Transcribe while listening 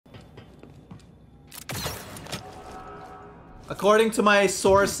According to my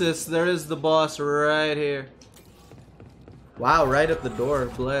sources, there is the boss right here. Wow, right at the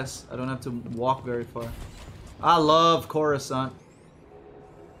door. Bless. I don't have to walk very far. I love Coruscant.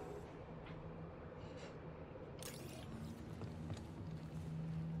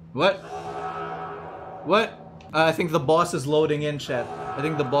 What? What? I think the boss is loading in, chat. I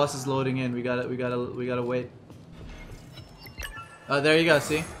think the boss is loading in. We gotta wait. Oh, there you go.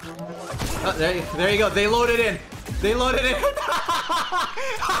 See? Oh, there you go. They loaded in. They loaded in.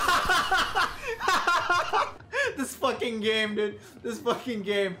 This fucking game, dude. This fucking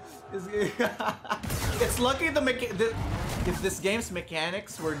game is. It's lucky if this game's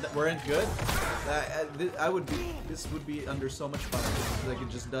mechanics weren't good, this would be under so much fire. Like, it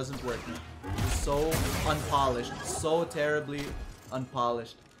just doesn't work. It's so unpolished, so terribly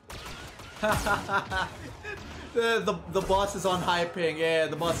unpolished. the boss is on high ping. Yeah,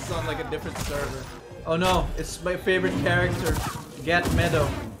 the boss is on like a different server. Oh no, it's my favorite character, Gatt Medo.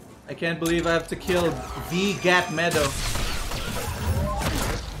 I can't believe I have to kill the Gatt Medo.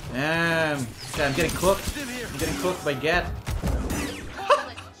 Damn. Okay, I'm getting cooked. I'm getting cooked by Gatt.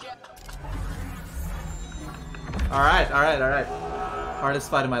 Alright. Hardest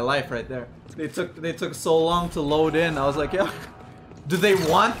fight of my life right there. They took so long to load in. I was like, yeah. Do they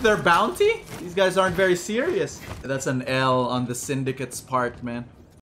want their bounty? These guys aren't very serious. That's an L on the Syndicate's part, man.